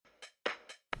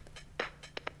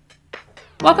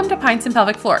Welcome to Pints and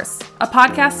Pelvic Floors, a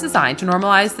podcast designed to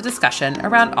normalize the discussion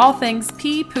around all things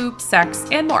pee, poop, sex,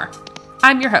 and more.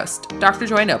 I'm your host, Dr.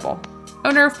 Joy Noble,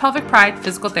 owner of Pelvic Pride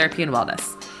Physical Therapy and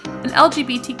Wellness, an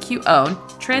LGBTQ-owned,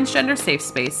 transgender safe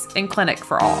space and clinic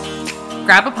for all.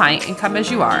 Grab a pint and come as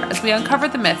you are as we uncover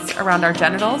the myths around our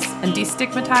genitals and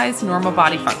destigmatize normal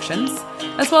body functions,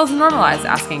 as well as normalize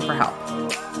asking for help.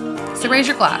 So raise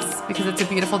your glass, because it's a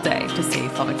beautiful day to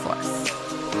save pelvic floors.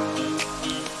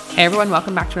 Hey everyone,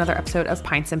 welcome back to another episode of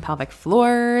Pints and Pelvic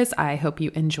Floors. I hope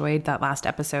you enjoyed that last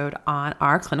episode on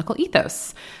our clinical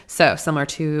ethos. So similar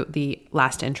to the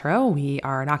last intro, we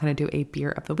are not going to do a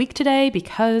beer of the week today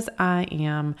because I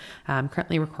am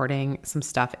currently recording some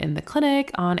stuff in the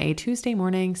clinic on a Tuesday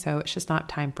morning, so it's just not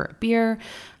time for a beer.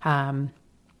 I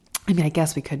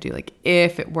guess we could do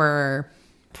if it were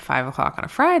 5 o'clock on a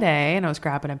Friday and I was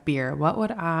grabbing a beer, what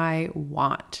would I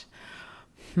want?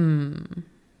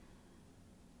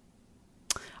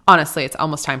 Honestly, it's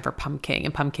almost time for pumpkin,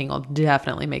 and pumpkin will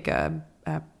definitely make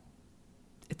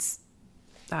its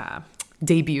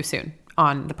debut soon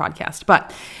on the podcast.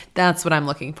 But that's what I'm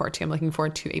looking forward to. I'm looking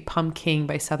forward to a pumpkin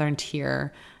by Southern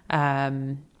Tier.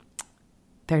 They're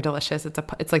delicious.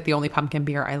 It's like the only pumpkin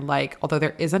beer I like. Although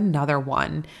there is another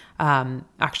one,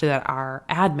 actually, that our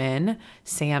admin,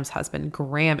 Sam's husband,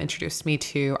 Graham, introduced me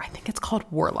to. I think it's called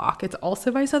Warlock. It's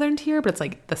also by Southern Tier, but it's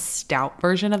like the stout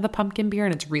version of the pumpkin beer,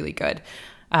 and it's really good.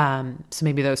 So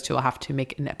maybe those two will have to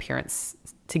make an appearance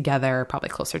together, probably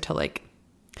closer to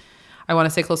I want to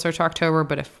say closer to October,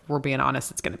 but if we're being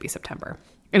honest, it's going to be September.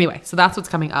 Anyway, so that's what's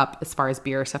coming up as far as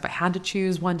beer. So if I had to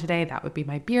choose one today, that would be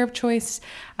my beer of choice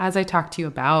as I talk to you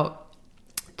about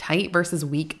tight versus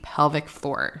weak pelvic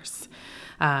floors.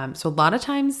 So a lot of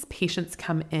times patients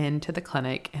come into the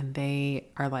clinic and they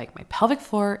are like, my pelvic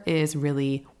floor is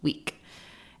really weak.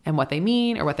 And what they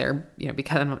mean, or what they're,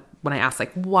 because when I ask,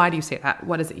 why do you say that?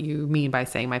 What is it you mean by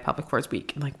saying my pelvic floor is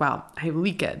weak? I'm well, I have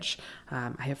leakage.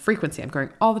 I have frequency. I'm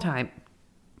going all the time.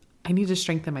 I need to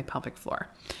strengthen my pelvic floor.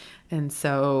 And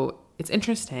so it's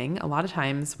interesting. A lot of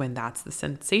times when that's the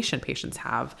sensation patients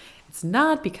have, it's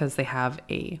not because they have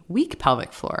a weak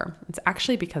pelvic floor. It's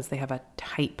actually because they have a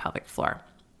tight pelvic floor.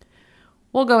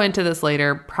 We'll go into this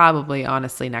later, probably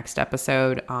honestly next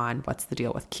episode on what's the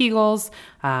deal with Kegels.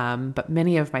 But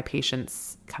many of my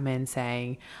patients come in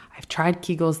saying, I've tried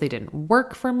Kegels, they didn't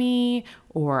work for me,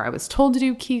 or I was told to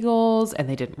do Kegels and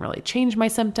they didn't really change my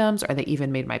symptoms, or they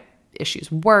even made my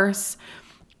issues worse.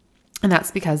 And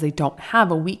that's because they don't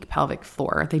have a weak pelvic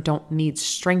floor. They don't need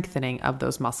strengthening of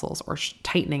those muscles or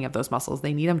tightening of those muscles.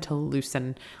 They need them to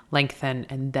loosen, lengthen,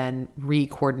 and then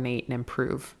re-coordinate and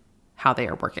improve how they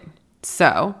are working.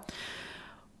 So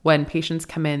when patients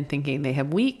come in thinking they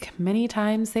have weak, many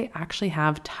times they actually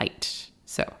have tight.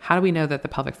 So how do we know that the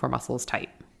pelvic floor muscle is tight?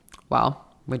 Well,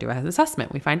 we do an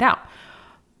assessment. We find out.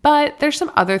 But there's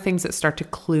some other things that start to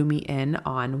clue me in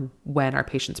on when our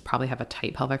patients probably have a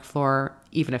tight pelvic floor,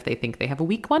 even if they think they have a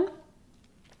weak one.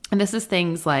 And this is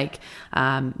things like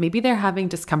maybe they're having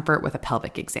discomfort with a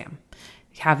pelvic exam.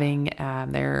 Having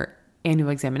their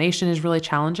annual examination is really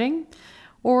challenging.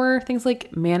 Or things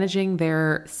like managing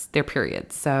their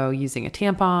periods. So using a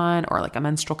tampon or a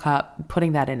menstrual cup,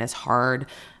 putting that in is hard.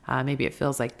 Maybe it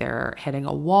feels like they're hitting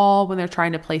a wall when they're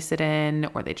trying to place it in,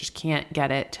 or they just can't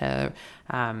get it to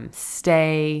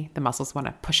stay. The muscles want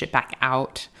to push it back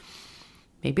out.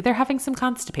 Maybe they're having some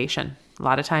constipation. A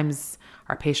lot of times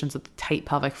our patients with tight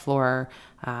pelvic floor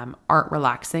aren't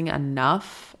relaxing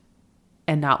enough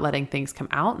and not letting things come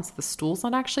out. And so the stool's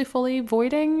not actually fully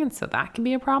voiding. And so that can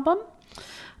be a problem.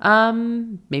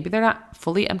 Maybe they're not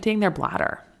fully emptying their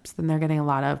bladder. So then they're getting a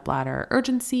lot of bladder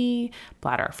urgency,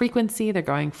 bladder frequency. They're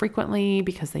going frequently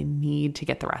because they need to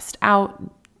get the rest out.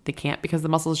 They can't because the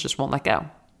muscles just won't let go.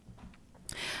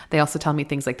 They also tell me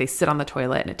things like they sit on the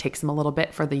toilet and it takes them a little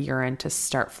bit for the urine to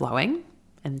start flowing.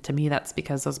 And to me, that's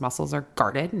because those muscles are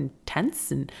guarded and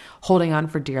tense and holding on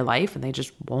for dear life, and they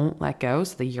just won't let go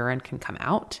so the urine can come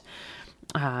out.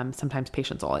 Sometimes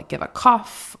patients will give a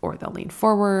cough, or they'll lean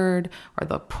forward, or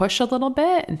they'll push a little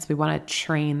bit. And so we want to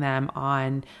train them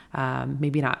on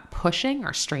maybe not pushing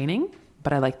or straining,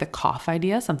 but I like the cough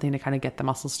idea, something to kind of get the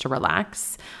muscles to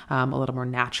relax a little more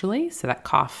naturally. So that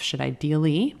cough should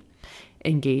ideally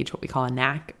engage what we call a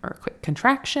knack, or a quick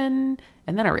contraction,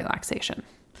 and then a relaxation.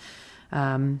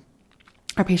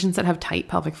 Our patients that have tight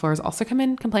pelvic floors also come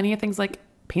in complaining of things like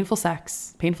painful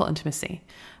sex, painful intimacy.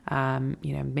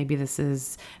 Maybe this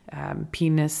is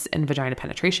penis and vagina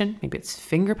penetration. Maybe it's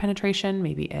finger penetration.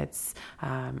 Maybe it's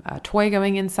a toy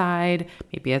going inside.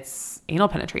 Maybe it's anal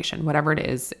penetration. Whatever it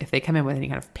is, if they come in with any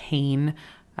kind of pain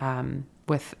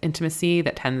with intimacy,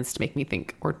 that tends to make me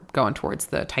think we're going towards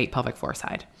the tight pelvic floor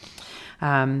side.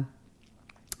 And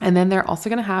then they're also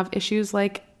going to have issues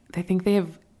like they think they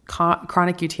have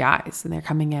chronic UTIs, and they're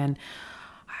coming in,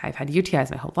 I've had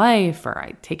UTIs my whole life, or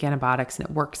I take antibiotics and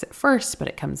it works at first, but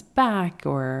it comes back,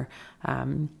 or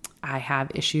I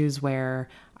have issues where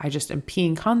I just am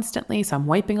peeing constantly, so I'm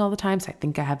wiping all the time, so I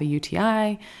think I have a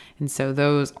UTI. And so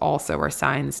those also are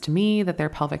signs to me that their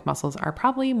pelvic muscles are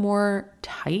probably more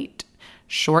tight,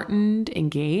 shortened,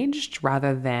 engaged,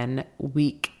 rather than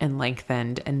weak and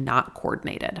lengthened and not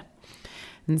coordinated.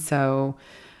 And so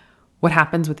what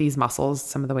happens with these muscles,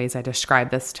 some of the ways I describe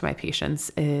this to my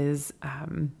patients is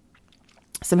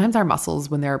sometimes our muscles,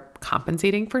 when they're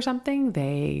compensating for something,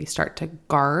 they start to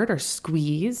guard or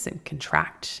squeeze and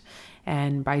contract.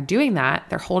 And by doing that,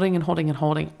 they're holding and holding and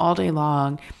holding all day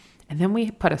long. And then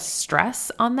we put a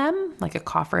stress on them, like a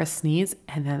cough or a sneeze,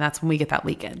 and then that's when we get that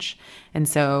leakage. And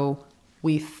so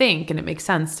we think, and it makes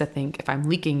sense to think, if I'm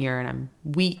leaking here and I'm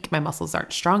weak, my muscles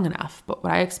aren't strong enough. But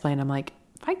what I explain, I'm like,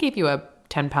 if I gave you a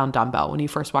 10-pound dumbbell when you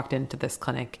first walked into this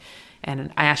clinic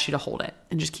and I asked you to hold it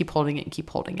and just keep holding it and keep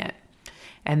holding it.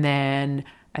 And then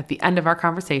at the end of our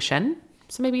conversation,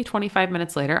 so maybe 25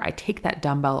 minutes later, I take that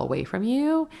dumbbell away from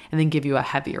you and then give you a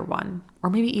heavier one, or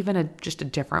maybe even just a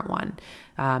different one,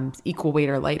 equal weight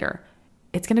or lighter.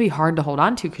 It's going to be hard to hold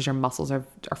on to because your muscles are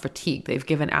fatigued. They've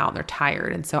given out. They're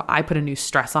tired. And so I put a new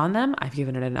stress on them. I've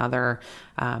given it another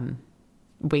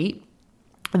weight,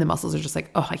 and the muscles are just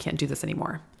like, oh, I can't do this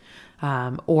anymore.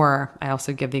 Or I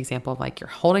also give the example of like you're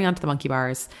holding onto the monkey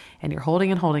bars and you're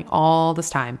holding and holding all this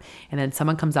time. And then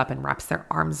someone comes up and wraps their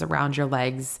arms around your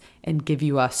legs and give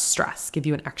you a stress, give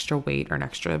you an extra weight or an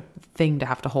extra thing to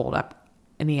have to hold up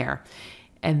in the air.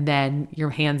 And then your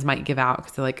hands might give out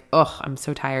because they're like, oh, I'm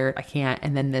so tired. I can't.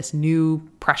 And then this new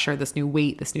pressure, this new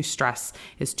weight, this new stress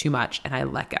is too much. And I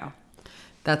let go.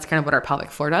 That's kind of what our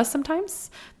pelvic floor does sometimes.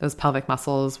 Those pelvic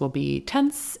muscles will be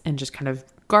tense and just kind of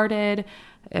guarded.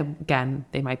 Again,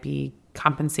 they might be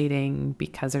compensating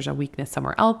because there's a weakness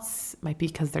somewhere else. It might be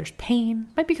because there's pain.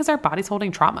 It might be because our body's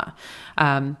holding trauma.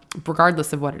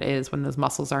 Regardless of what it is, when those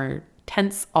muscles are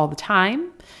tense all the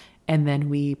time, and then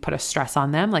we put a stress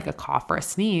on them, like a cough or a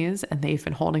sneeze, and they've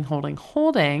been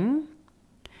holding,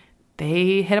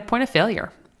 they hit a point of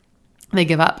failure. They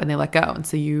give up and they let go. And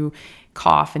so you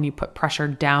cough and you put pressure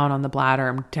down on the bladder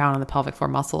and down on the pelvic floor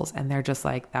muscles. And they're just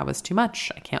like, that was too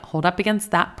much. I can't hold up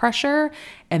against that pressure.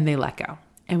 And they let go.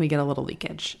 And we get a little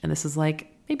leakage. And this is like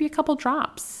maybe a couple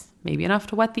drops, maybe enough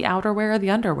to wet the outerwear or the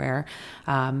underwear.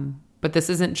 But this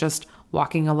isn't just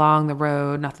walking along the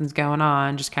road, nothing's going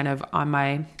on, just kind of on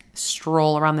my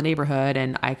stroll around the neighborhood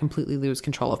and I completely lose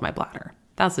control of my bladder.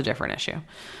 That's a different issue.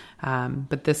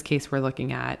 But this case, we're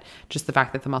looking at just the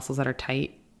fact that the muscles that are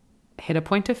tight hit a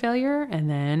point of failure and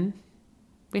then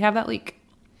we have that leak.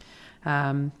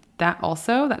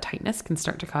 That tightness can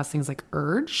start to cause things like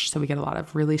urge. So we get a lot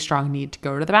of really strong need to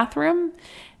go to the bathroom.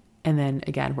 And then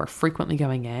again, we're frequently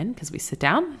going in because we sit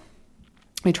down.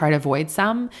 We try to avoid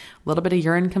some. A little bit of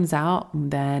urine comes out. And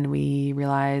then we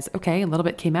realize, okay, a little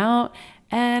bit came out.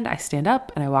 And I stand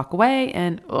up and I walk away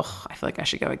and I feel like I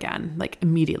should go again, like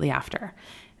immediately after.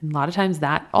 And a lot of times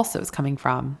that also is coming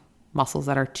from muscles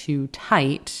that are too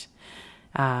tight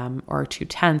or too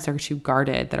tense or too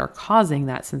guarded that are causing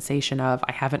that sensation of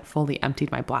I haven't fully emptied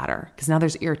my bladder, because now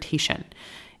there's irritation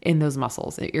in those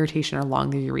muscles, irritation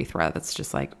along the urethra that's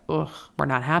just like, we're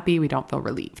not happy. We don't feel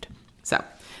relieved. So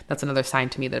that's another sign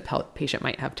to me that a patient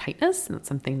might have tightness, and that's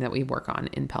something that we work on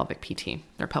in pelvic PT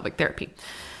or pelvic therapy.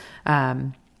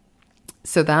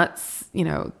 So that's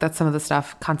some of the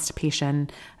stuff. Constipation,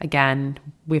 again,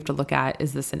 we have to look at,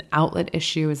 is this an outlet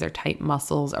issue? Is there tight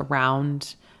muscles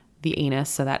around the anus?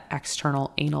 So that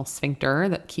external anal sphincter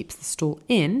that keeps the stool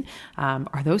in,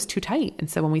 are those too tight? And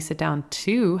so when we sit down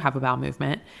to have a bowel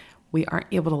movement, we aren't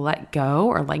able to let go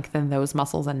or lengthen those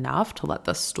muscles enough to let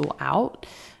the stool out.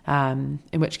 In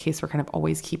which case we're kind of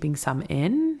always keeping some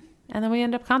in, and then we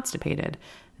end up constipated.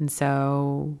 And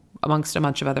so amongst a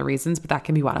bunch of other reasons, but that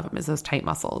can be one of them, is those tight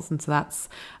muscles. And so that's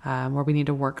where we need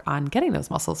to work on getting those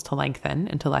muscles to lengthen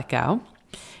and to let go.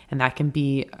 And that can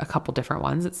be a couple different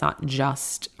ones. It's not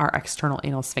just our external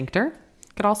anal sphincter.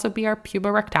 It could also be our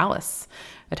puborectalis.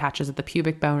 Attaches at the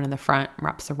pubic bone in the front,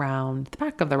 wraps around the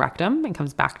back of the rectum, and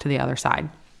comes back to the other side.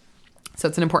 So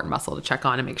it's an important muscle to check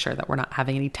on and make sure that we're not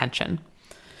having any tension.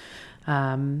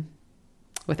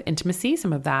 With intimacy,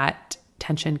 some of that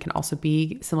tension can also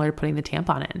be similar to putting the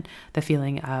tampon in, the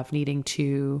feeling of needing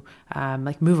to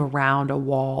like move around a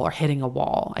wall or hitting a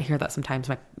wall. I hear that sometimes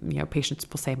my patients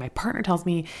will say, my partner tells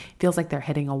me it feels like they're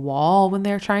hitting a wall when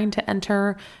they're trying to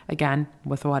enter, again,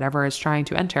 with whatever is trying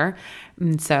to enter.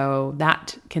 And so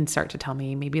that can start to tell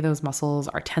me maybe those muscles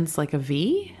are tense like a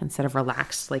V instead of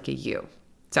relaxed like a U.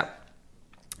 So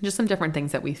just some different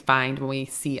things that we find when we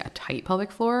see a tight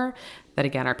pelvic floor that,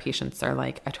 again, our patients are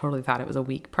like, I totally thought it was a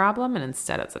weak problem, and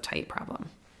instead it's a tight problem.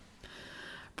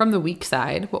 From the weak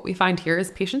side, what we find here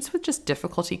is patients with just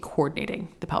difficulty coordinating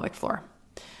the pelvic floor.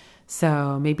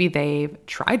 So maybe they've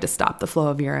tried to stop the flow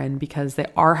of urine because they're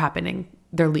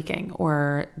leaking,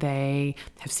 or they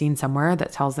have seen somewhere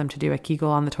that tells them to do a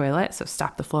Kegel on the toilet, so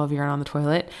stop the flow of urine on the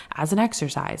toilet as an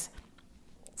exercise.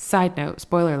 Side note,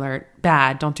 spoiler alert,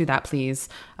 bad. Don't do that, please.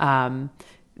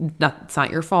 It's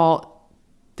not your fault.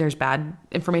 There's bad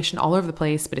information all over the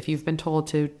place, but if you've been told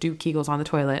to do Kegels on the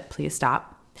toilet, please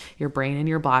stop. Your brain and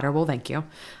your bladder will thank you.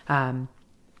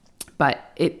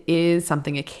 But it is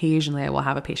something occasionally I will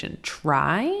have a patient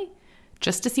try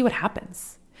just to see what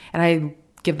happens. And I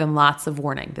give them lots of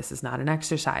warning. This is not an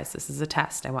exercise. This is a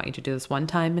test. I want you to do this one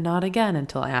time and not again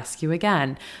until I ask you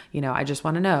again. I just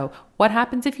want to know what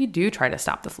happens if you do try to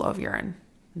stop the flow of urine.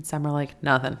 And some are like,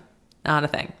 nothing, not a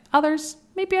thing. Others,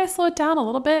 maybe I slow it down a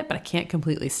little bit, but I can't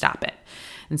completely stop it.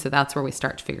 And so that's where we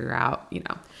start to figure out,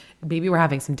 maybe we're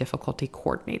having some difficulty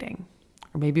coordinating,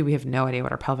 or maybe we have no idea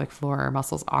what our pelvic floor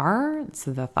muscles are.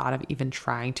 So the thought of even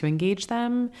trying to engage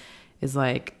them is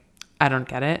like, I don't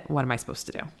get it. What am I supposed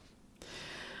to do?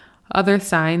 Other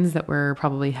signs that we're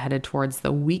probably headed towards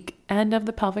the weak end of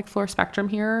the pelvic floor spectrum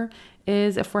here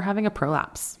is if we're having a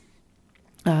prolapse,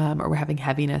 or we're having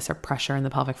heaviness or pressure in the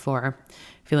pelvic floor,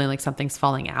 feeling like something's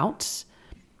falling out.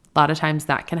 A lot of times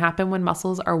that can happen when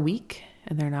muscles are weak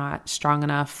and they're not strong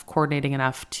enough, coordinating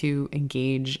enough to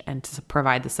engage and to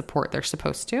provide the support they're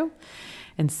supposed to.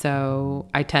 And so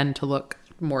I tend to look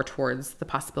more towards the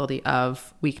possibility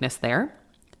of weakness there.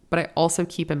 But I also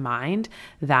keep in mind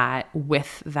that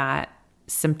with that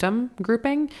symptom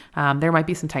grouping, there might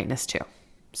be some tightness too.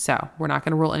 So we're not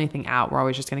going to rule anything out. We're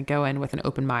always just going to go in with an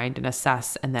open mind and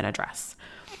assess and then address.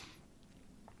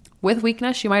 With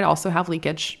weakness, you might also have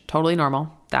leakage, totally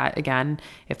normal. That, again,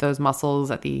 if those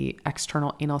muscles at the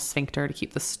external anal sphincter to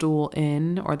keep the stool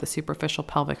in, or the superficial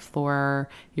pelvic floor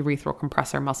urethral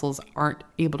compressor muscles aren't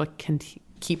able to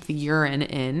keep the urine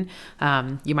in,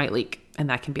 you might leak. And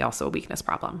that can be also a weakness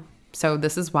problem. So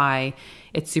this is why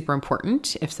it's super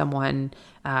important if someone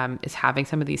is having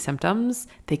some of these symptoms,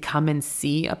 they come and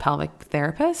see a pelvic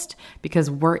therapist,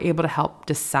 because we're able to help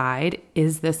decide,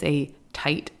 is this a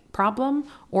tight problem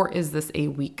or is this a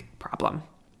weak problem?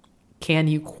 Can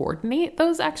you coordinate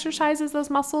those exercises, those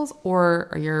muscles, or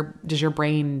did your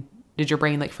brain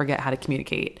like forget how to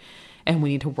communicate? And we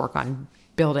need to work on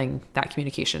building that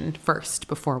communication first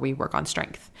before we work on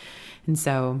strength. And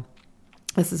so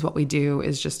this is what we do,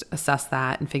 is just assess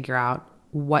that and figure out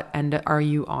what end are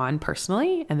you on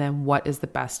personally, and then what is the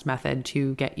best method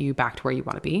to get you back to where you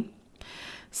want to be.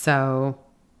 So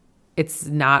it's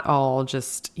not all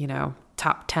just,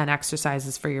 top 10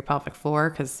 exercises for your pelvic floor,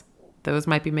 because those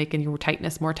might be making your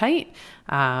tightness more tight.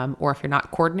 Or if you're not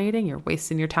coordinating, you're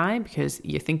wasting your time because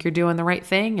you think you're doing the right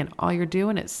thing and all you're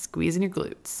doing is squeezing your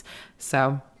glutes.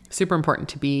 So super important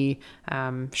to be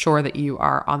sure that you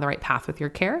are on the right path with your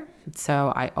care.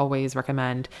 So I always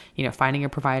recommend, finding a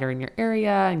provider in your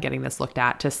area and getting this looked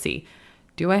at to see,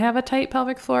 do I have a tight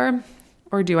pelvic floor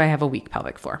or do I have a weak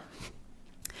pelvic floor?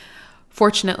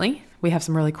 Fortunately, we have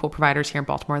some really cool providers here in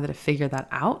Baltimore that have figured that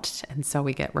out. And so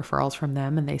we get referrals from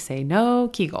them and they say, no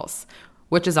Kegels,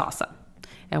 which is awesome.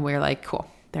 And we're like,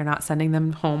 cool. They're not sending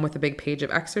them home with a big page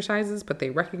of exercises, but they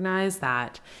recognize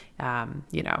that,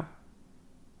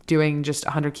 doing just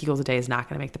 100 Kegels a day is not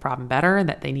going to make the problem better, and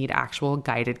that they need actual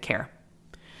guided care.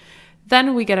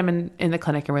 Then we get them in the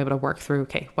clinic and we're able to work through,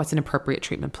 okay, what's an appropriate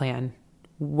treatment plan?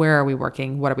 Where are we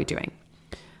working? What are we doing?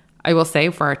 I will say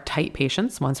for our tight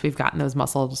patients, once we've gotten those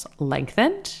muscles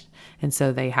lengthened, and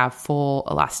so they have full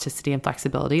elasticity and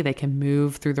flexibility, they can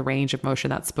move through the range of motion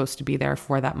that's supposed to be there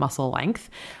for that muscle length.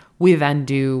 We then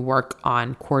do work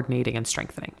on coordinating and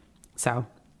strengthening. So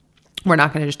we're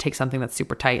not going to just take something that's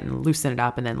super tight and loosen it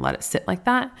up and then let it sit like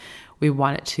that. We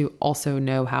want it to also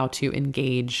know how to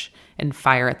engage and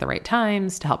fire at the right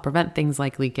times to help prevent things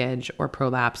like leakage or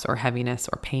prolapse or heaviness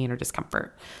or pain or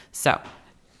discomfort. So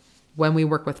when we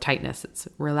work with tightness, it's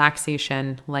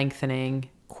relaxation, lengthening,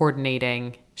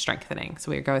 coordinating, strengthening. So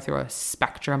we go through a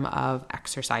spectrum of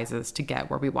exercises to get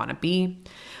where we want to be.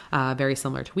 Very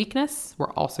similar to weakness,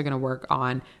 we're also going to work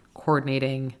on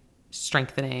coordinating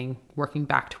strengthening, working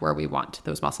back to where we want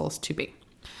those muscles to be.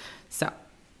 So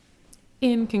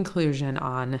in conclusion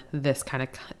on this kind of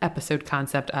episode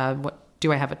concept of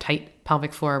do I have a tight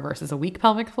pelvic floor versus a weak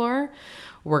pelvic floor?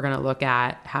 We're going to look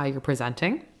at how you're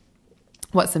presenting,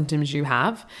 what symptoms you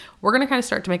have. We're going to kind of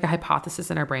start to make a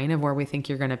hypothesis in our brain of where we think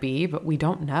you're going to be, but we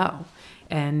don't know.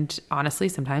 And honestly,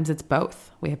 sometimes it's both.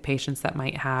 We have patients that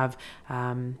might have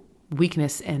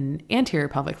weakness in anterior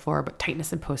pelvic floor, but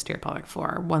tightness in posterior pelvic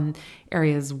floor. One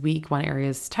area is weak, one area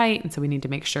is tight. And so we need to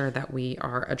make sure that we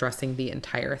are addressing the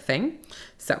entire thing.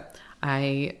 So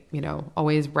I,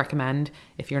 always recommend,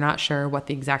 if you're not sure what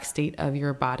the exact state of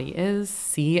your body is,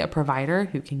 see a provider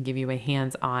who can give you a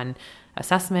hands-on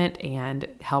assessment and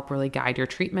help really guide your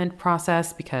treatment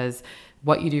process, because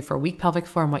what you do for weak pelvic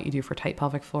floor and what you do for tight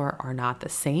pelvic floor are not the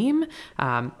same,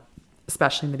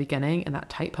 especially in the beginning. And that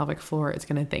tight pelvic floor is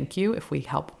going to thank you if we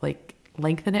help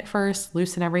lengthen it first,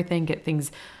 loosen everything, get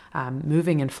things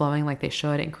moving and flowing like they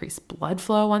should, increase blood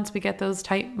flow once we get those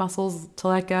tight muscles to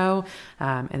let go,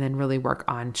 and then really work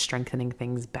on strengthening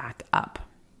things back up.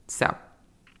 So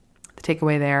the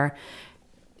takeaway there,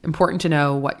 important to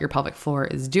know what your pelvic floor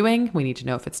is doing. We need to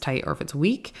know if it's tight or if it's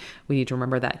weak. We need to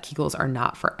remember that Kegels are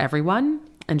not for everyone.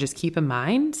 And just keep in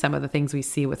mind, some of the things we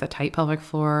see with a tight pelvic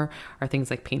floor are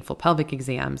things like painful pelvic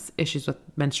exams, issues with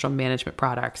menstrual management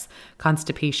products,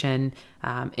 constipation,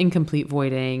 incomplete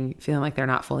voiding, feeling like they're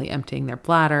not fully emptying their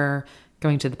bladder,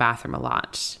 going to the bathroom a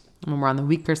lot. When we're on the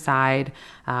weaker side,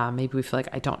 maybe we feel like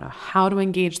I don't know how to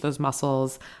engage those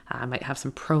muscles. I might have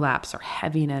some prolapse or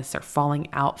heaviness or falling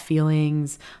out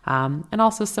feelings, and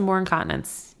also some more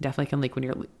incontinence. Definitely can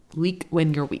leak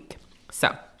when you're weak.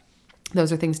 So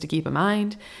those are things to keep in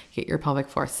mind. Get your pelvic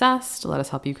floor assessed. Let us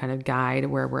help you kind of guide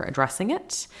where we're addressing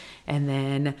it. And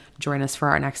then join us for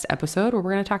our next episode where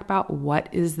we're going to talk about what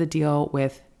is the deal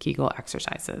with Kegel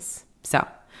exercises. So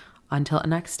until the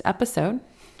next episode,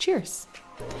 cheers.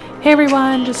 Hey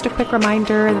everyone, just a quick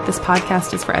reminder that this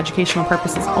podcast is for educational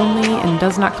purposes only and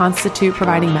does not constitute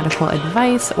providing medical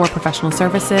advice or professional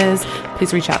services.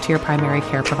 Please reach out to your primary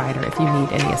care provider if you need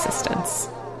any assistance.